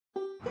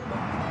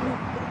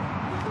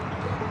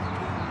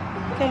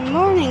Good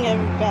morning,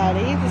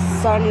 everybody. The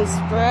sun is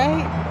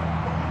bright.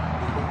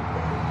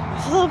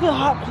 It's a little bit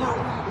hot, but not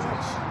that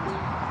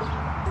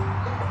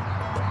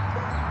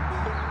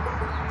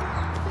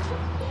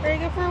much. Ready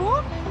to go for a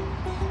walk?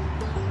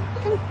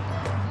 Come.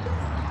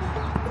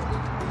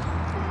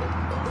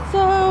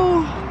 So,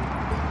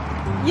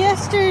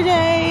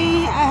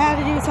 yesterday I had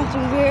to do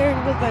something weird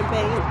with my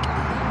bank,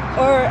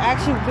 or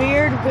actually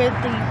weird with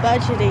the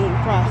budgeting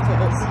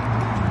process.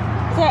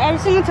 So every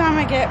single time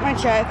I get my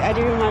check, I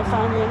do my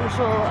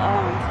financial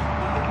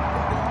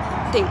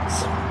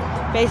things.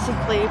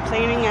 Basically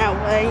planning out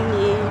what I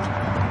need,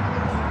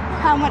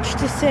 how much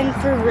to send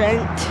for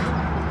rent,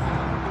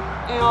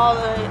 and all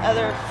the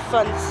other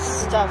fun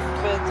stuff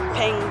with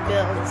paying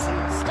bills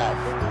and stuff.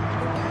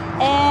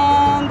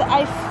 And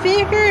I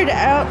figured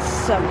out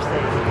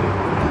something.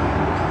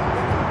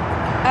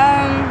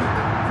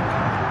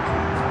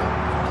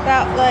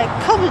 About like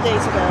a couple of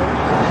days ago.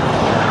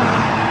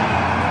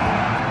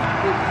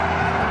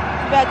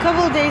 About a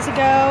couple of days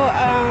ago,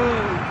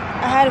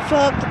 I had to fill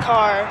up the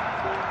car,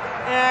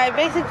 and I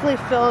basically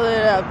filled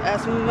it up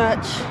as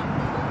much,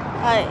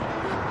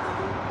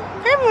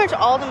 pretty much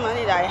all the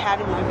money that I had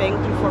in my bank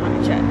before my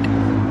check.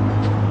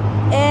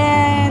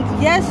 And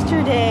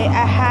yesterday,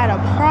 I had a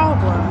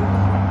problem.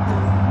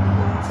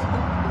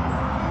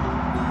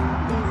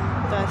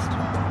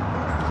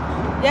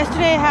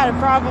 Yesterday, I had a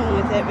problem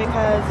with it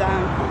because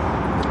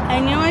I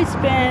knew I'd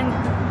spend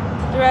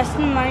the rest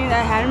of the money that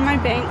I had in my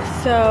bank,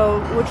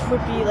 so which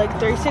would be like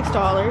 $36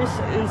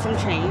 and some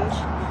change.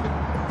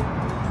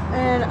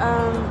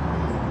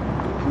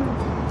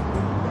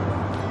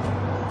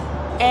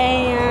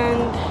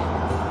 And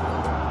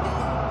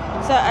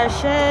so I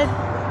should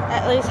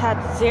at least have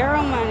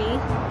zero money.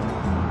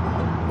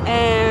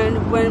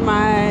 And when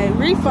my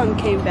refund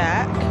came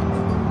back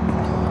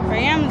for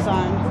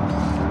Amazon,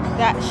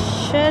 that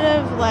should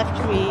have left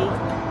me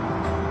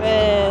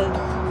with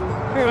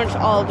pretty much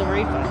all of the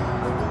refund.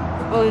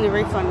 Only the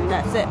refund, and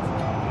that's it.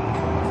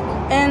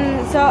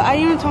 And so I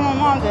even told my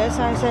mom this.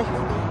 I said,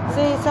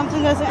 see,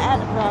 something doesn't add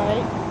up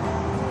right.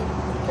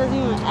 Doesn't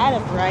even add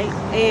up right.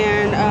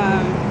 And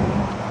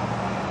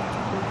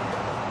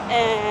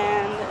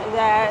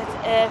that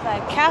if I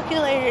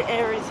calculated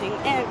everything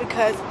in,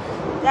 because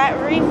that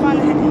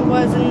refund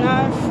was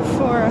enough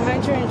for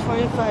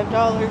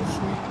 $125,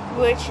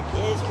 which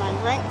is my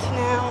rent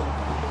now.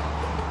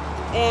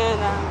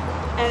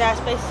 And that's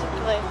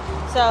basically,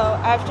 so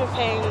after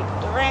paying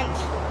the rent,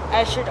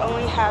 I should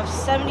only have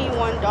 $71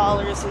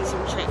 and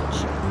some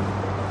change.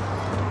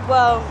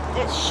 Well,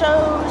 it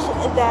shows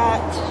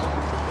that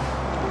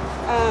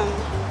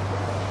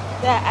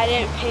that I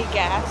didn't pay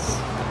gas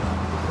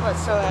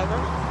whatsoever.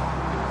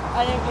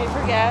 I didn't pay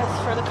for gas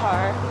for the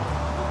car,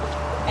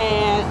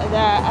 and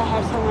that I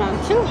have around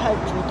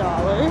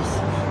 $200.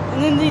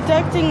 And then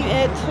deducting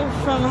it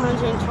from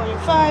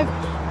 125,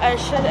 I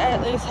should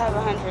at least have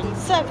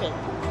 107.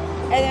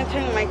 And then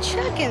putting my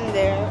check in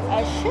there,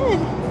 I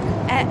should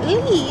at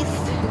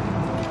least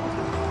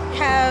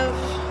have,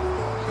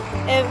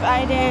 if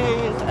I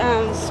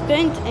didn't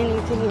spend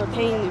anything or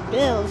pay any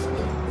bills,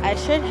 I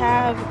should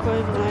have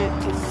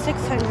equivalent to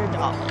 $600.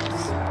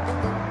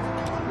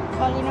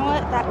 Well, you know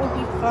what? That would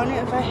be fun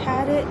if I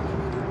had it.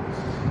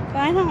 But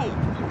I don't.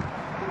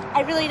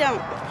 I really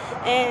don't.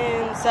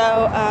 And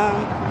so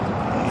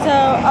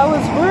I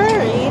was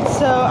worried,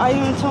 so I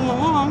even told my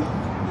mom,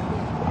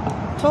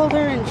 told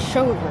her and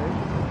showed her.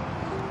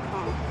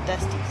 Oh,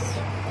 Dusties.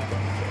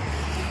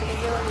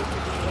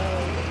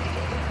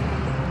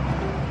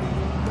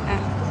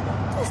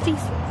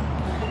 Dusties.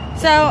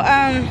 So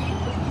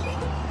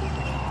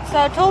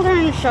I told her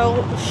and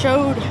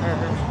showed her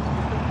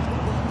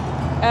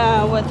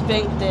what the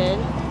bank did,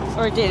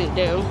 or didn't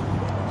do,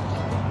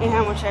 and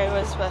how much I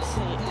was supposed to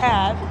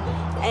have,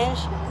 and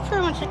she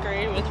pretty much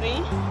agreed with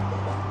me.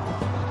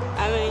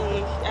 I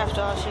mean,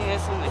 after all, she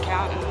is an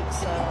accountant,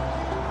 so,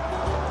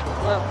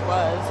 or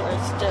was, or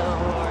still,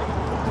 or,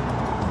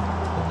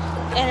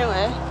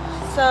 anyway,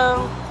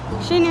 so,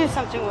 she knew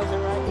something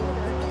wasn't right with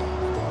her.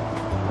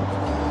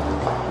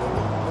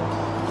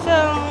 So,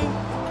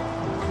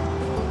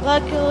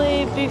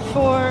 luckily,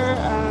 before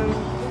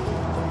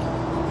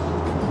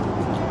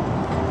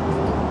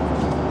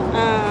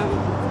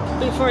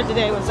the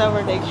day was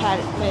over, they had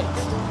it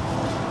fixed.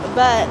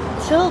 But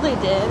till they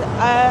did,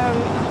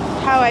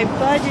 how I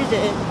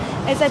budgeted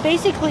is I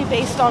basically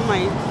based it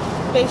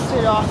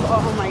off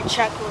of my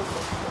check with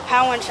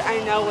how much I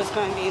know was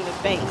going to be in the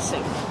bank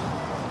soon.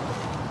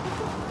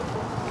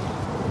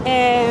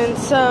 And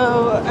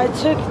so I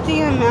took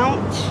the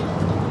amount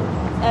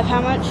of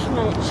how much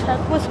my check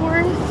was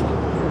worth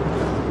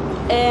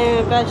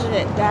and budgeted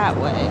it that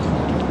way.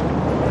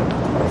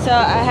 So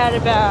I had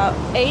about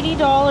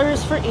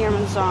 $80 for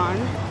Amazon,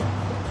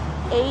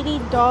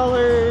 $80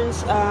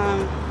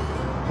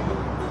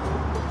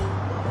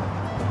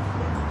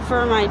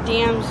 for my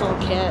damsel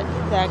kit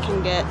that I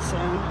can get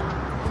soon,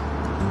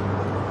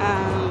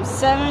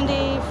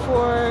 $70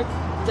 for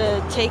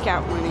the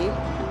takeout money,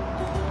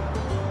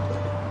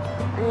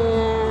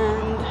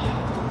 and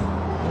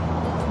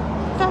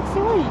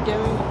Doxy, what are you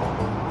doing?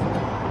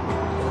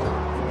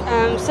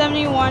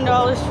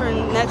 $71 for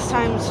next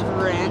time's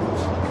rent.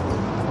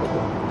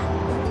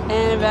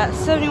 And about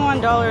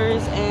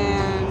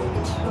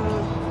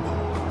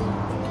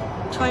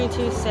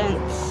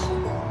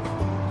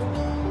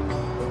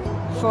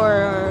 $71.22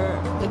 for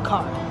the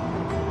car.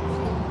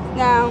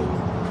 Now,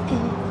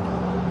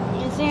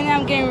 seeing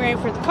I'm getting ready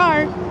for the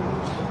car,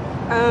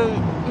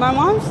 my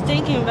mom's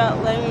thinking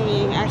about letting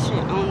me actually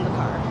own the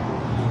car.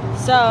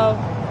 So,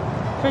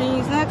 for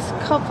these next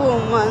couple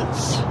of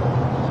months,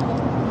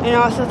 and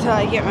also till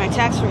I get my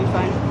tax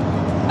refund,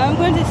 I'm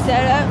going to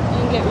set up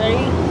and get ready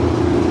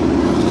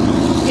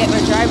to get my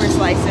driver's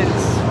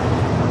license.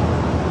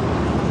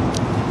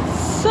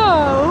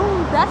 So,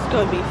 that's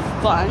going to be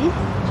fun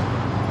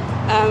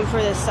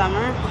for this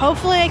summer.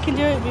 Hopefully I can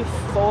do it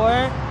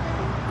before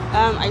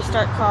I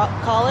start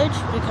college,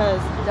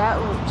 because that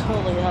will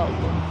totally help.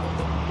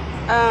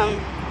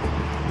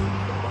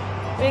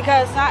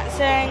 Because not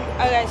saying,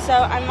 okay, so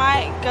I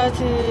might go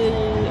to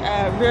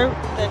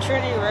the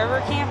Trinity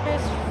River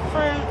campus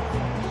for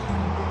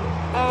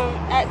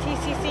at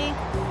TCC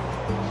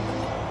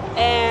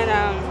and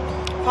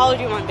probably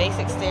do my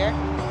basics there,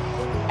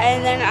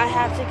 and then I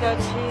have to go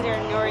to either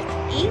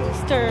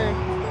Northeast or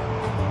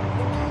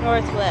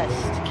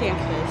Northwest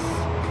campus.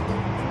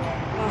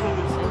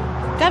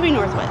 Gotta be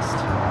Northwest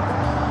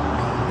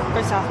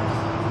or Southwest.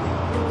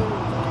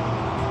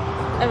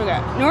 I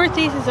forgot.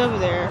 Northeast is over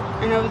there,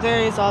 and over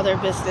there is all their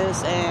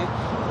business and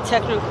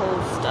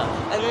technical stuff.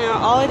 And then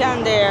all the way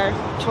down there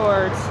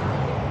towards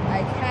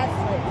like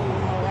Catholic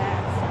and all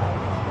that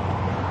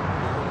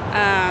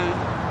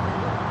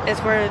stuff. It's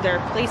where their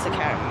police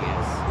academy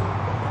is.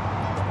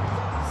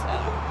 So,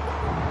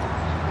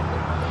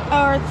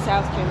 or the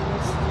South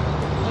campus.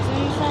 Was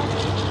it in the South?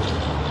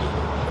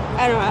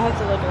 I don't know. I have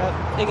to look it up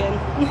again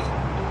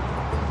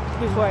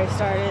before I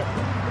start it.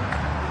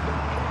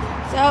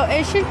 So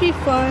it should be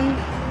fun.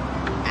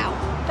 Ow.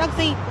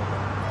 Doxy.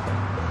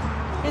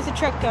 There's a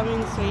truck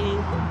coming,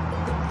 sweetie.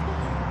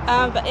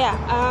 But yeah,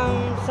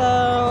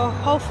 so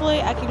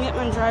hopefully I can get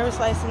my driver's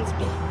license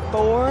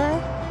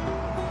before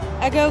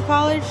I go to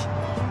college.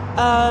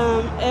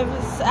 If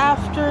it's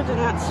after, then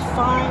that's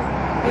fine,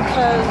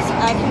 because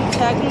I can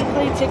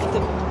technically take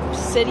the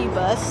city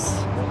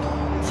bus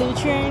to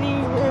Trinity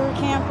River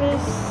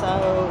campus,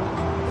 so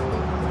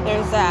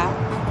there's that.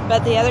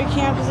 But the other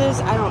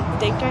campuses, I don't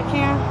think I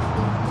can.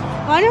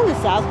 Well, I know the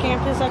South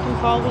campus I can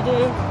probably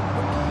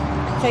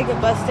take a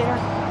bus there.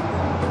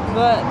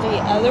 But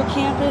the other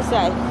campus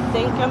that I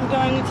think I'm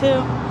going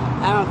to,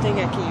 I don't think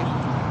I can.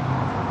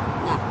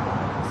 Nah.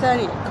 So I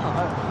need a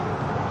car.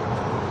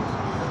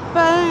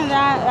 But other than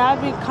that,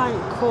 that'd be kind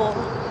of cool.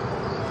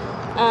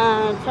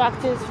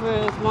 Practice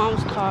with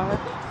Mom's car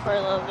for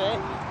a little bit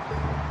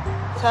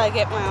till I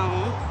get my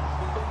own.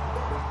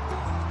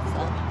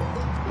 So,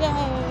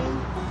 yay!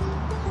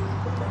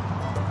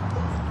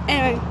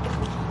 Anyway,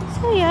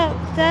 so yeah,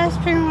 that's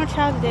pretty much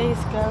how the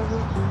days go.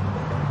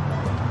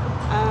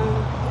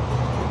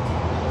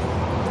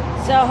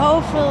 So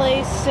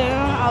hopefully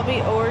soon I'll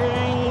be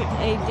ordering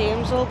a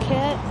damsel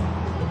kit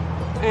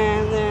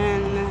and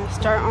then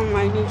start on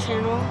my new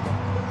channel.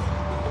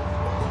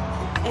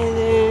 And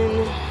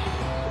then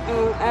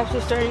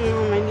after starting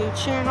on my new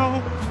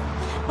channel,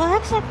 well,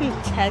 actually I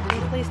can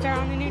technically start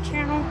on the new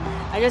channel.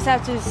 I just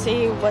have to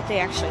see what they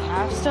actually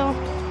have still,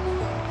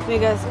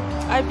 because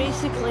I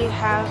basically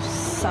have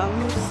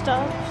some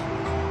stuff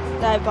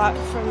that I bought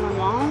from my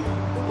mom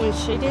when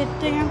she did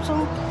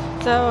damsel.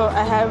 So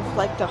I have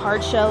like the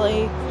hard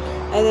shelly,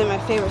 and then my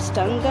favorite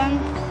stun gun,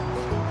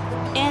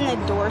 and the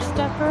door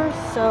stepper.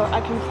 So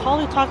I can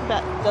probably talk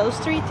about those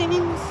three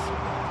things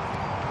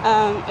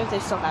if they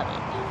still have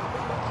it.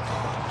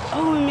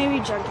 Oh, and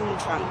maybe junk in the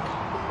trunk.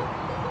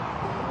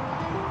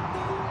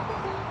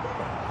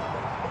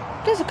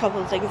 There's a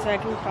couple of things that I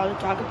can probably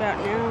talk about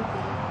now.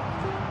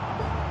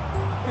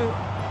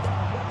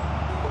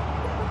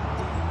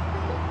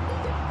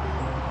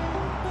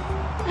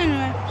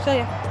 Anyway, so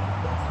yeah.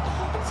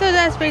 So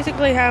that's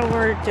basically how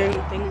we're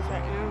doing things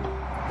right now.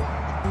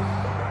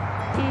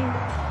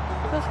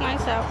 So it's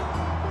nice out.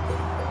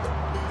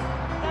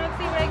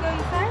 Doxy, ready to go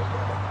inside?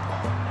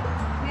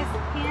 Miss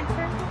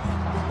Panther?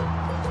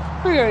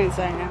 We're going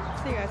inside now.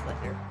 See you guys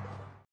later.